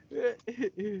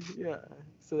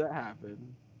 so that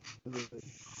happened.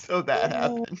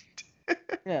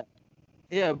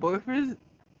 Yeah, boyfriends,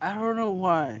 I don't know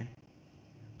why,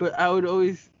 but I would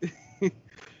always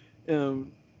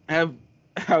have,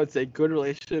 I would say, good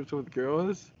relationships with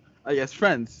girls, I guess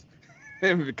friends,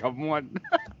 and become one.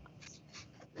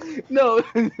 No.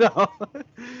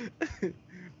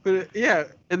 But yeah,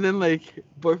 and then like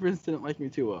boyfriends didn't like me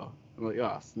too well. I'm like,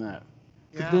 oh snap.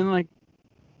 Yeah. But then like,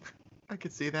 I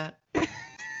could see that.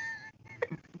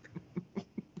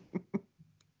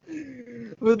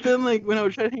 But then, like, when I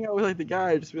would try to hang out with, like, the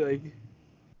guy, I'd just be like,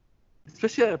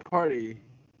 especially at a party,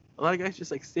 a lot of guys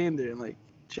just, like, stand there and, like,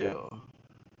 chill.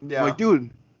 Yeah. I'm like, dude,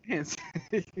 dance.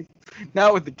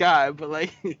 Not with the guy, but,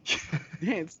 like,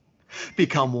 dance.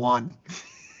 Become one.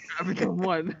 I become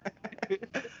one.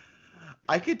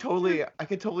 I could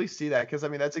totally see that, because I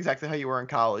mean that's exactly how you were in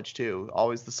college too.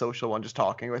 Always the social one, just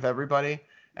talking with everybody,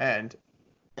 and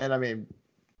I mean,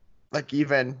 like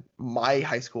even my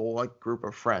high school like group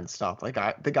of friends stuff. Like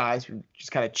the guys would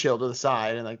just kind of chill to the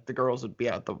side, and like the girls would be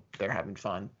out there having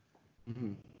fun.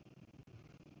 Mm-hmm.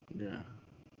 Yeah.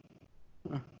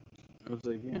 Huh. I was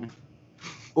like, yeah.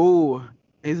 Oh,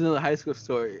 here's another high school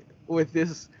story with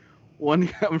this one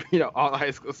guy. I'm reading all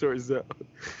high school stories though.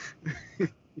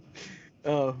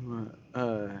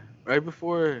 Right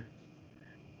before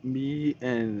me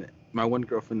and my one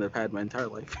girlfriend that I've had my entire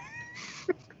life.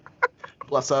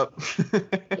 Bless up.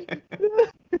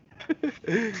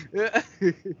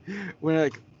 When I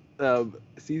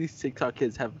see these TikTok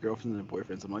kids have girlfriends and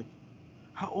boyfriends, I'm like,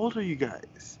 how old are you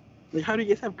guys? Like, how do you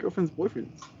guys have girlfriends and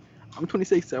boyfriends? I'm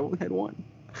 26. I only had one.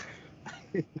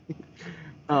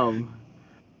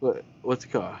 But what's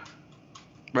it called?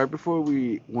 Right before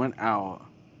we went out,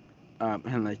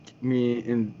 and like me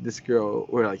and this girl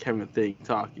were like having a thing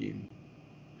talking.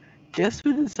 Guess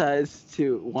who decides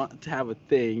to want to have a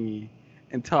thing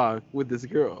and talk with this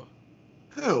girl?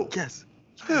 Who? Guess.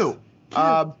 Who?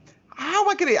 How am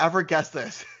I gonna ever guess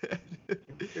this?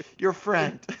 Your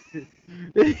friend.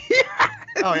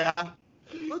 Oh yeah.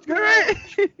 Let's go.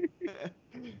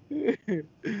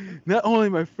 Not only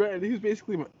my friend, he was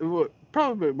basically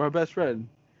probably my best friend,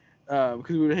 because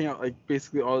we would hang out like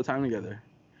basically all the time together.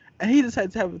 And he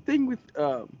decided to have a thing with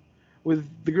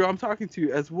the girl I'm talking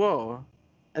to as well.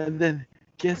 And then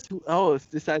guess who else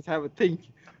decides to have a thing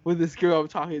with this girl I'm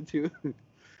talking to?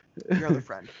 Your other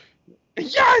friend.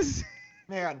 Yes!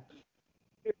 Man.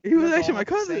 He was You guys actually all my have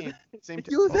the cousin. Same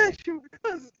He was oh, actually my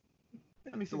cousin.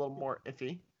 that makes it a little more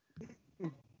iffy.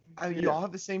 You Yeah. all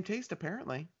have the same taste,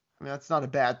 apparently. I mean, that's not a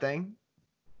bad thing.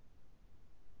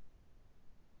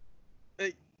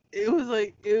 It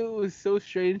was so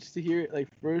strange to hear it like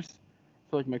first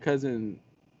for like my cousin,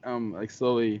 like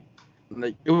slowly,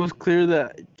 like it was clear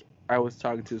that I was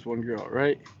talking to this one girl,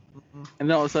 right? Mm-hmm. And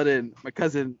then all of a sudden my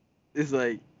cousin is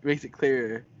like makes it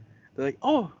clear. They're like,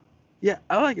 oh, yeah,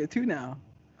 I like it too now.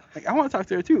 Like I want to talk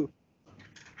to her too.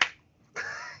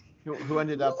 Who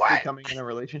ended up What? becoming in a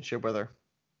relationship with her?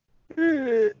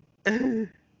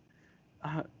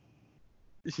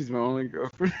 She's my only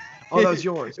girlfriend. Oh, that was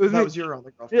yours. It was That me. was your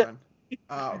only girlfriend.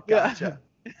 Oh, Yeah. gotcha.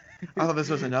 I thought this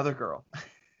was another girl.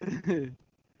 And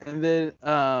then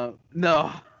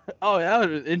no. Oh, that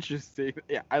would have been interesting.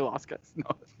 Yeah, I lost, guys.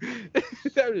 No. That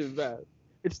would have been bad.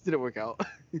 It just didn't work out.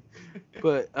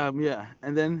 But yeah.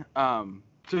 And then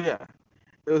so yeah.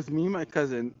 It was me and my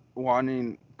cousin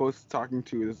both talking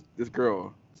to this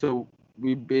girl. So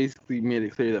we basically made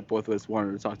it clear that both of us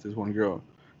wanted to talk to this one girl.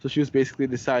 So she was basically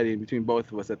deciding between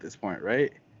both of us at this point,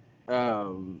 right?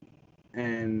 And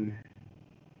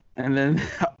then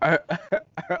our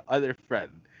other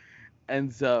friend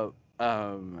ends up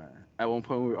at one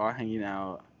point we were all hanging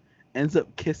out, ends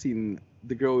up kissing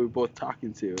the girl we were both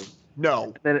talking to.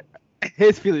 No. Then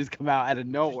his feelings come out out of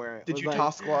nowhere. It Did was you like,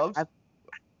 toss gloves?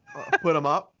 Put them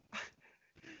up?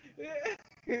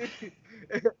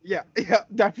 Yeah,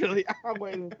 definitely. I'm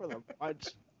waiting for the punch.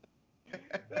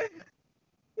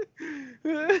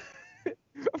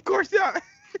 Of course not.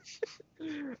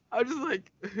 I'm just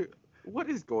like, what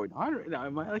is going on right now?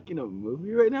 Am I like in a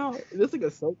movie right now? Is this like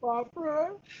a soap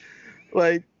opera?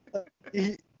 Like,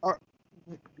 our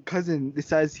cousin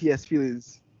decides he has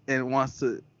feelings and wants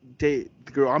to date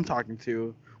the girl I'm talking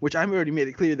to, which I've already made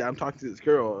it clear that I'm talking to this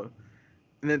girl.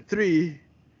 And then 3,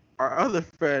 our other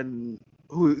friend,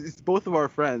 who is both of our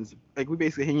friends, like we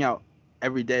basically hang out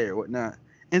every day or whatnot,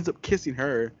 ends up kissing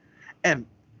her, and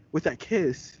with that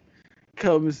kiss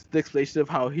comes the explanation of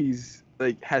how he's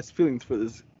like has feelings for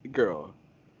this girl.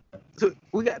 So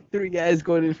we got 3 guys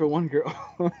going in for one girl.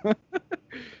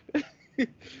 I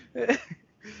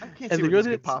can't And see the where girl this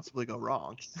could didn't- possibly go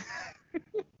wrong.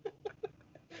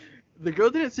 The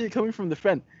girl didn't see it coming from the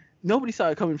friend. Nobody saw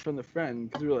it coming from the friend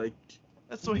because we were like,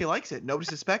 That's the way he likes it. Nobody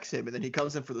suspects him, and then he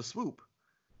comes in for the swoop.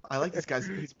 I like this guy.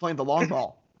 He's playing the long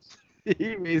ball.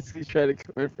 he basically tried to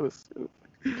come in for the soup.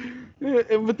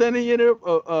 But then he ended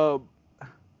up,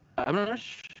 I'm not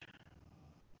sure.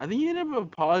 I think he ended up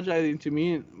apologizing to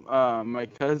me and my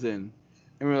cousin.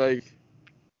 And we're like,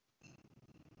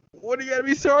 what do you gotta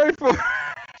be sorry for?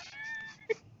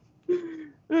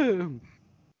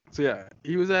 So yeah,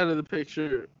 he was out of the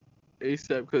picture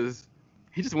ASAP because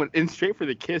he just went in straight for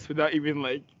the kiss without even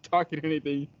like talking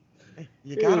anything.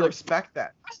 You It gotta was like- respect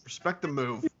that. Respect the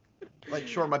move. Like,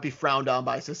 sure, it might be frowned on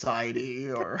by society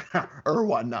or or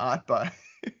whatnot, but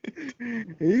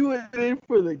He went in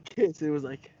for the kiss. It was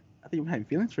like, I think I'm having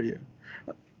feelings for you.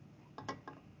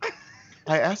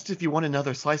 I asked if you want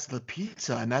another slice of the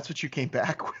pizza, and that's what you came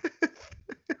back with.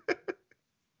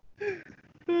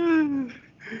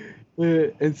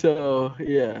 And so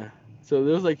yeah, so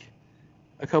there was like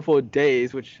a couple of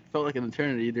days, which felt like an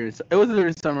eternity. It was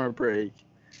during summer break,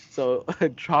 so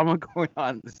drama going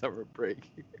on in the summer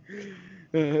break.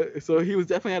 So he was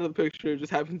definitely out of the picture. It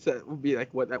just happens that would be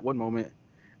like what at one moment,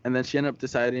 and then she ended up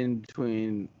deciding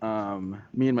between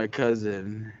me and my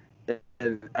cousin.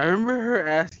 And I remember her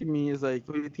asking me, "Is like,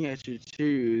 what do you think I should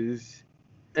choose?"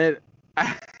 And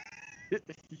I, and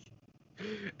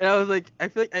I was like, I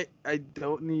feel like I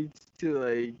don't need to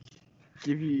like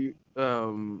give you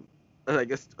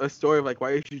like a story of like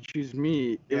why you should choose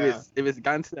me. If it's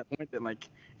gotten to that point, then like you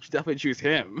should definitely choose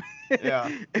him. Yeah.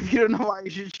 If you don't know why you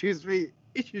should choose me,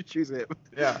 you should choose him.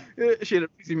 Yeah. She ended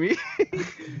up choosing me.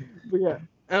 But yeah,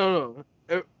 I don't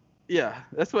know. Yeah,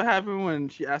 that's what happened when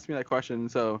she asked me that question.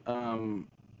 So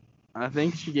I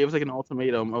think she gave us like an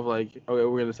ultimatum of like, okay,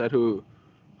 we're gonna decide who's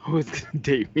gonna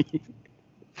date me.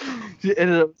 She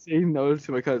ended up saying no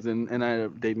to my cousin, and I ended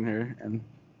up dating her, and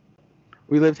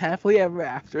we lived happily ever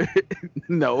after.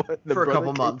 No, For a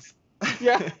couple months.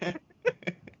 Yeah.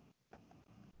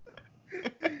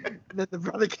 Then the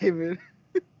brother came in.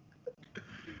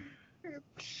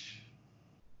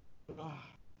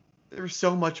 There was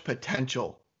so much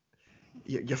potential.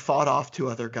 You fought off two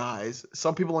other guys.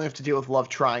 Some people only have to deal with love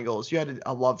triangles. You had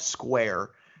a love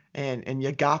square, and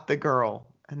you got the girl,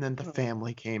 and then the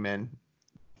family came in.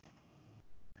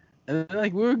 And then,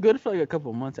 like we were good for like a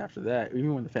couple months after that,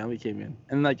 even when the family came in.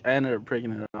 And like I ended up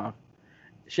breaking it off.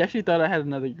 She actually thought I had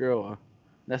another girl.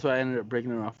 That's why I ended up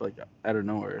breaking it off like out of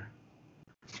nowhere.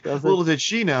 So I was Little did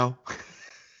she know.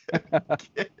 I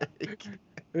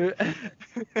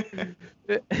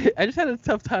just had a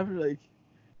tough time. Like,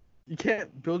 you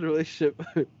can't build a relationship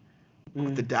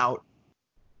With the doubt.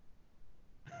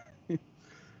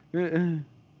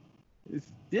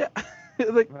 Yeah,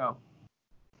 like Wow.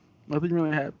 nothing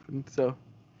really happened. So,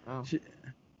 Oh.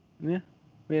 yeah.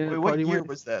 We ended Wait, up what partying year with-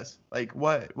 was this? Like,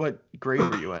 what grade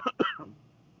were you in?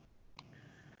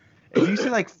 If you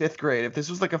said like 5th grade, if this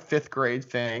was like a 5th grade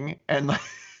thing, and like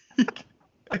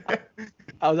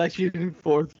I was actually in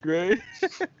 4th grade.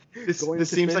 this Going this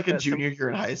to seems fifth like a at some- junior year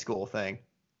in high school thing.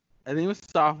 I think it was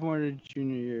sophomore to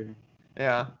junior year.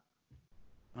 Yeah.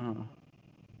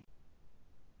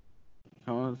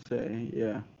 I want to say,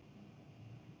 yeah.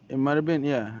 It might have been,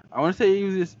 yeah. I want to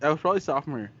say I was probably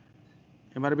sophomore.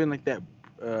 It might have been like that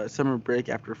summer break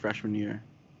after freshman year.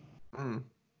 Mm.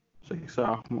 It's like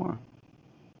sophomore,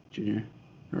 junior,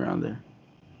 around there.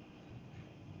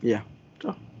 Yeah.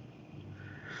 So,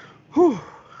 whew,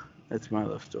 that's my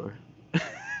love story.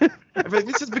 I feel like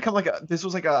this has become like this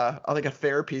was like a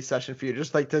therapy session for you,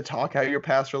 just like to talk out your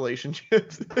past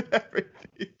relationships and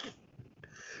everything,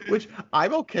 which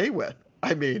I'm okay with.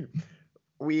 I mean,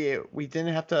 we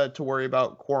didn't have to worry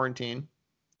about quarantine.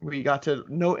 We got to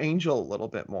know Angel a little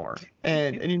bit more,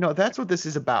 and you know that's what this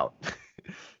is about,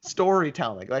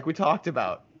 storytelling, like we talked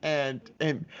about. And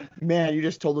man, you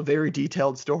just told a very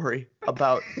detailed story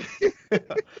about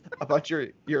about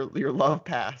your love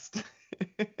past.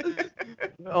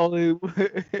 my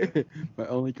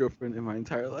only girlfriend in my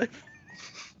entire life.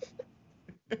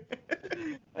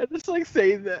 I just like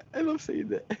saying that. I love saying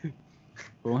that. I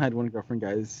only had one girlfriend,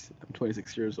 guys. I'm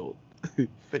 26 years old.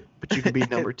 But you can be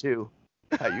number 2.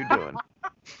 How you doing?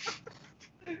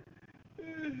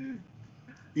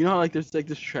 You know how like there's like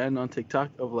this trend on TikTok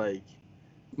of like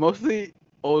mostly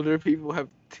older people have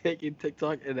taken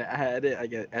TikTok and had it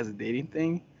like as a dating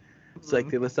thing. So like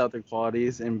they list out their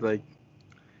qualities and be like,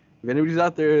 if anybody's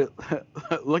out there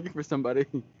looking for somebody,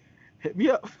 hit me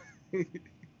up.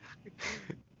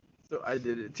 So I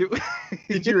did it too.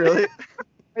 Did you really?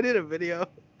 I did a video.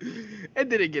 I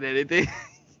didn't get anything.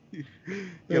 You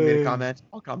want me to comment?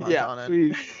 I'll comment Yeah, on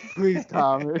it. please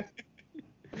comment.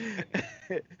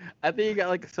 I think you got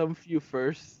like some few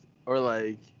first, or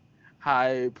like,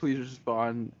 hi, please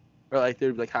respond, or like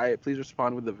they'd be like, hi, please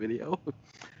respond with the video,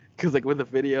 because like with the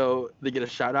video they get a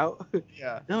shout out.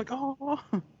 Yeah. They're like, oh.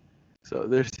 So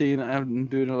they're seeing I'm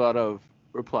doing a lot of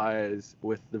replies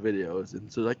with the videos, and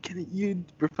so like, can you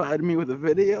reply to me with a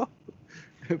video,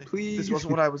 please? This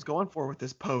wasn't what I was going for with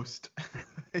this post.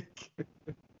 Like,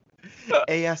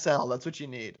 ASL, that's what you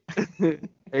need.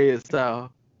 ASL.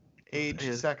 Age,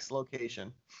 Yes. sex,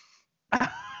 location.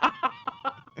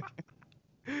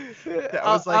 That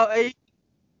was like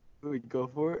we go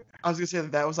for it. I was gonna say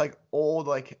that was like old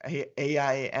like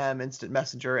AIM Instant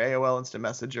Messenger, AOL Instant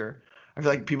Messenger. I feel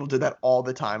like people did that all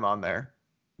the time on there.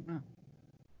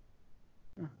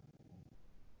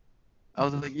 I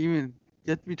was like, even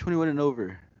you have to be 21 and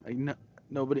over. Like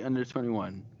nobody under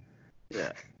 21.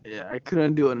 Yeah, I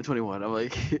couldn't do under 21. I'm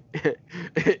like,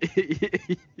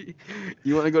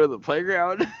 you want to go to the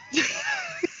playground?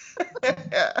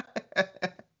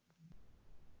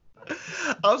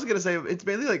 I was gonna say it's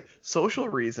mainly like social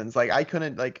reasons. Like I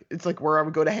couldn't like it's like where I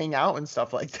would go to hang out and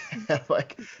stuff like that.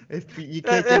 Like if you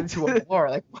can't get into a bar,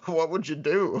 like what would you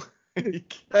do?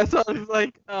 That's why I was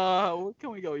like, where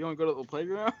can we go? You want to go to the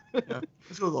playground? Yeah.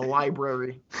 Let's go to the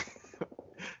library.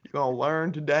 You're gonna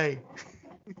learn today.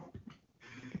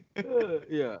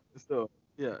 Yeah. So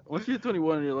yeah, once you're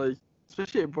 21, you're like,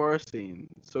 especially at bar scene,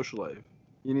 social life,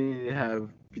 you need to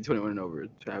be 21 and over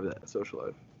to have that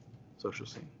social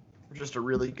scene. Just a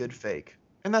really good fake.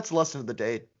 And that's the lesson of the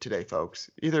day today, folks.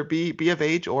 Either be of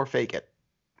age or fake it.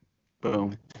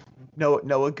 Boom.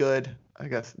 Know a good, I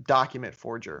guess, document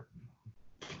forger.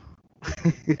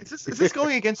 Is this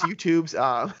going against YouTube's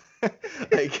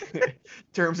like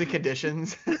terms and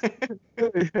conditions?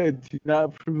 Do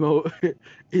not promote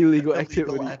illegal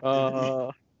activity.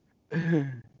 Illegal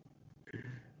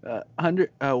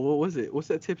What was it? What's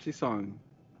that Tipsy song?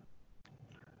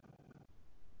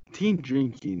 Teen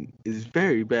drinking is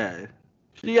very bad.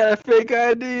 She got a fake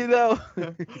ID though.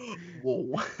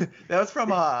 Whoa. That was from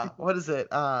what is it?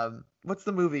 What's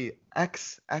the movie?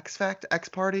 X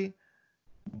Party?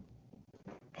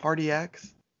 Party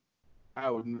X? I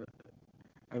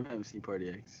haven't seen Party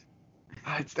X.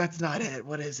 That's not it.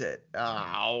 What is it?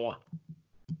 Ow.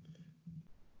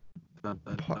 Dun,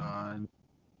 dun, dun.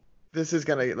 This is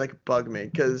gonna like bug me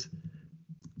because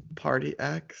Party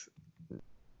X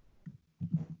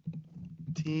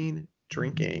teen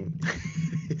drinking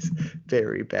is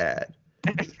very bad.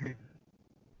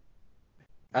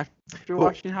 After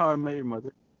watching How I Met Your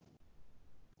Mother,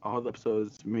 all the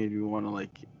episodes made me want to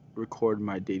like record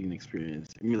my dating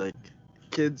experience and be like,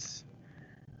 kids,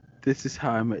 this is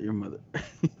how I met your mother.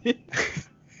 You're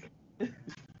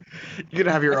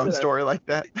gonna have your own story like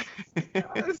that.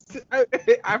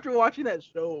 After watching that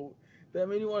show, that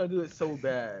made me want to do it so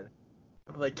bad.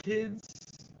 I'm like,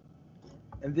 kids,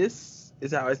 and this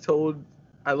is how I told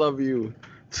I love you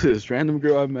to this random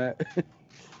girl I met.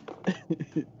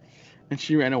 And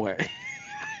she ran away.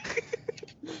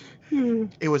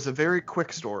 It was a very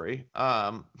quick story,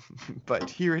 but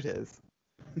here it is.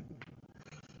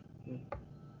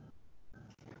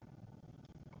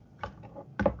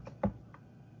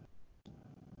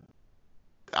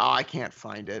 Oh, I can't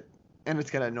find it, and it's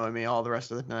gonna annoy me all the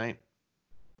rest of the night.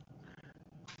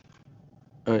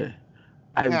 Okay.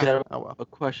 I've got well. a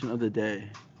question of the day.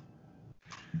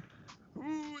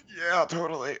 Ooh, yeah,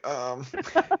 totally.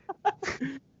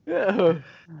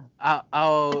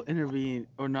 I'll intervene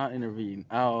or not intervene.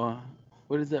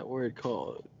 What is that word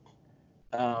called?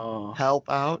 Help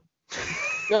out.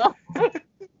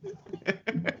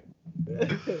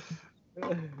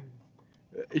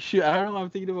 Shoot, I don't know. I'm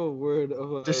thinking of a word of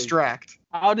like, Distract.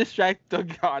 I'll distract the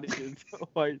audience.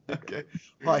 Okay.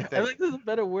 Well, I think there's a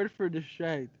better word for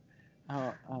distract.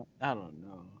 I don't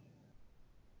know.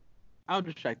 I'll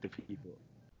distract the people.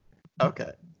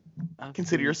 Okay.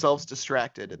 Consider yourselves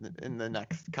distracted in the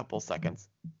next couple seconds.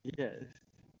 Yes.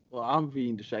 Well, I'm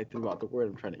being distracted about the word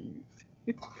I'm trying to use.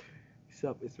 What's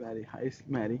up? It's Maddie. Hi, it's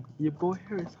Maddie. Your boy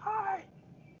Harris. Hi.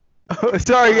 Oh,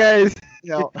 sorry, guys.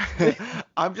 You know,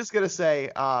 I'm just gonna say,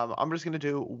 I'm just gonna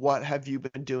do what have you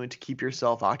been doing to keep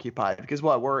yourself occupied? Because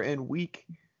we're in week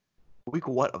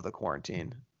what of the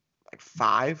quarantine? Like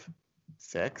 5,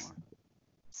 6,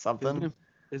 something.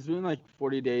 It's been like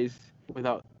 40 days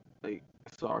without like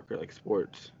soccer, like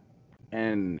sports,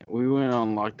 and we went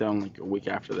on lockdown like a week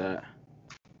after that.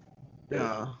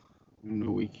 Yeah. In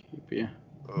a week, yeah.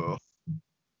 Ugh.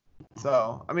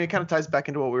 So, I mean, it kind of ties back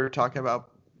into what we were talking about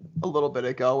a little bit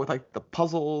ago with like the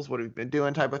puzzles, what have you been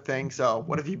doing type of thing. So,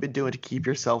 what have you been doing to keep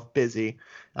yourself busy?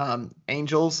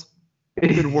 Angels,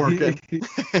 been working.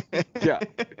 Yeah,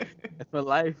 that's my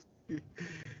life.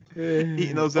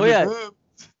 Eating those yeah.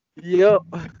 Yep.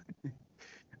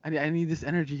 I need this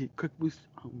energy. Quick boost.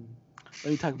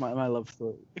 Let me talk about my love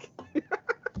story.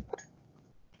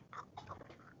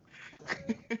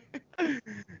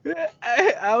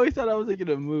 I always thought I was like in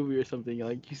a movie or something.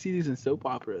 Like you see these in soap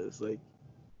operas, like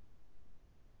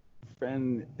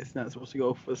friend is not supposed to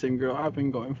go for the same girl I've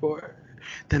been going for.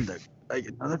 Then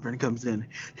another friend comes in.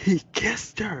 He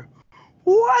kissed her.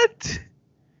 What?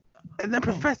 And then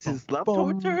professes love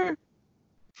towards her.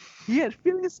 He had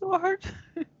feelings so hard.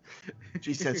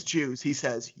 She says choose. He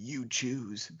says you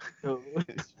choose. So,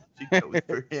 She goes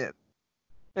for him.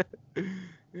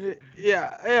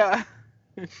 yeah.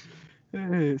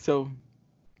 So,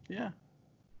 yeah.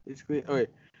 Basically, all right.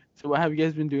 So, what have you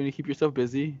guys been doing to keep yourself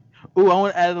busy? Oh, I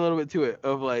want to add a little bit to it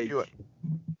of like, Do it.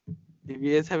 if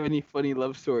you guys have any funny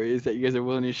love stories that you guys are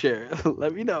willing to share,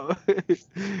 let me know.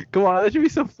 Come on, there should be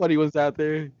some funny ones out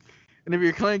there. And if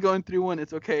you're kind of going through one,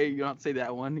 it's okay. You don't have to say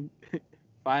that one.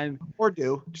 Fine. Or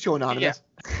do. Just go anonymous.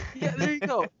 Yeah, there you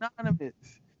go. Anonymous.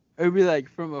 It would be like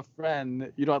from a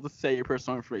friend. You don't have to say your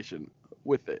personal information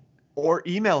with it. Or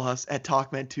email us at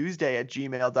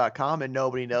talkmantuesday@gmail.com and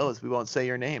nobody knows. We won't say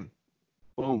your name.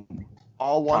 Boom.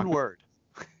 All one word.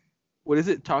 What is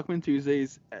it? Talkman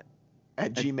Tuesdays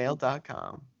At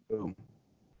gmail.com. Boom.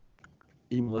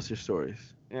 Email us your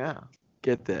stories. Yeah.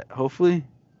 Get that. Hopefully,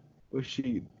 we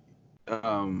should.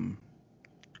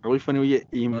 Really funny. We get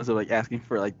emails of like asking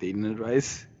for like dating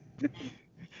advice.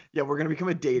 Yeah, we're gonna become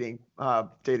a dating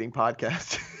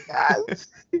podcast. Yes.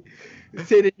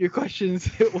 Say that your questions.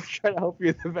 We'll try to help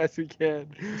you the best we can,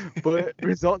 but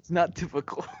results not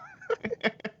typical.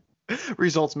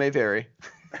 Results may vary.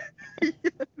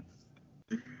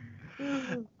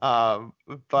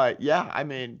 But yeah, I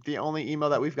mean, the only email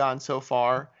that we've gotten so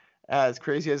far, as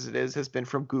crazy as it is, has been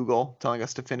from Google telling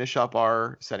us to finish up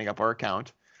setting up our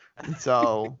account.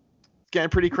 So it's getting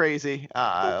pretty crazy.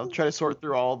 I'll try to sort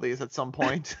through all of these at some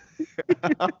point.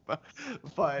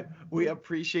 But we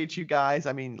appreciate you guys.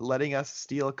 I mean, letting us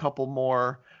steal a couple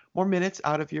more minutes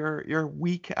out of your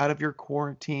week, out of your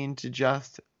quarantine to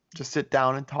just sit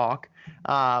down and talk.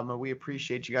 We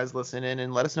appreciate you guys listening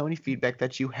and let us know any feedback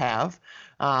that you have.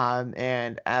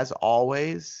 And as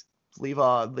always, leave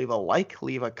a like,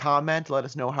 leave a comment, let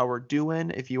us know how we're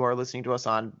doing. If you are listening to us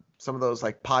on some of those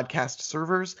like podcast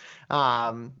servers,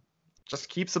 just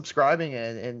keep subscribing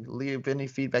and leave any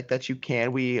feedback that you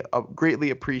can. We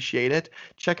greatly appreciate it.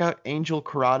 Check out Angel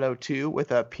Corrado 2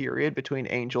 with a period between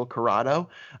Angel Corrado.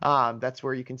 That's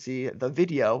where you can see the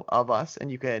video of us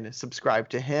and you can subscribe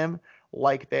to him,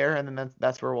 like there, and then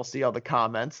that's where we'll see all the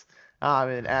comments.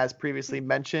 And as previously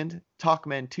mentioned,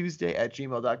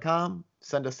 talkmantuesday@gmail.com.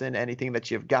 Send us in anything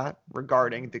that you've got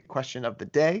regarding the question of the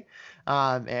day.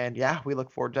 And yeah, we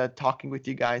look forward to talking with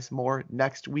you guys more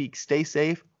next week. Stay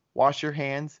safe, wash your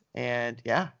hands, and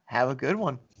yeah, have a good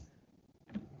one.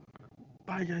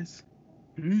 Bye, guys.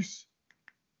 Peace.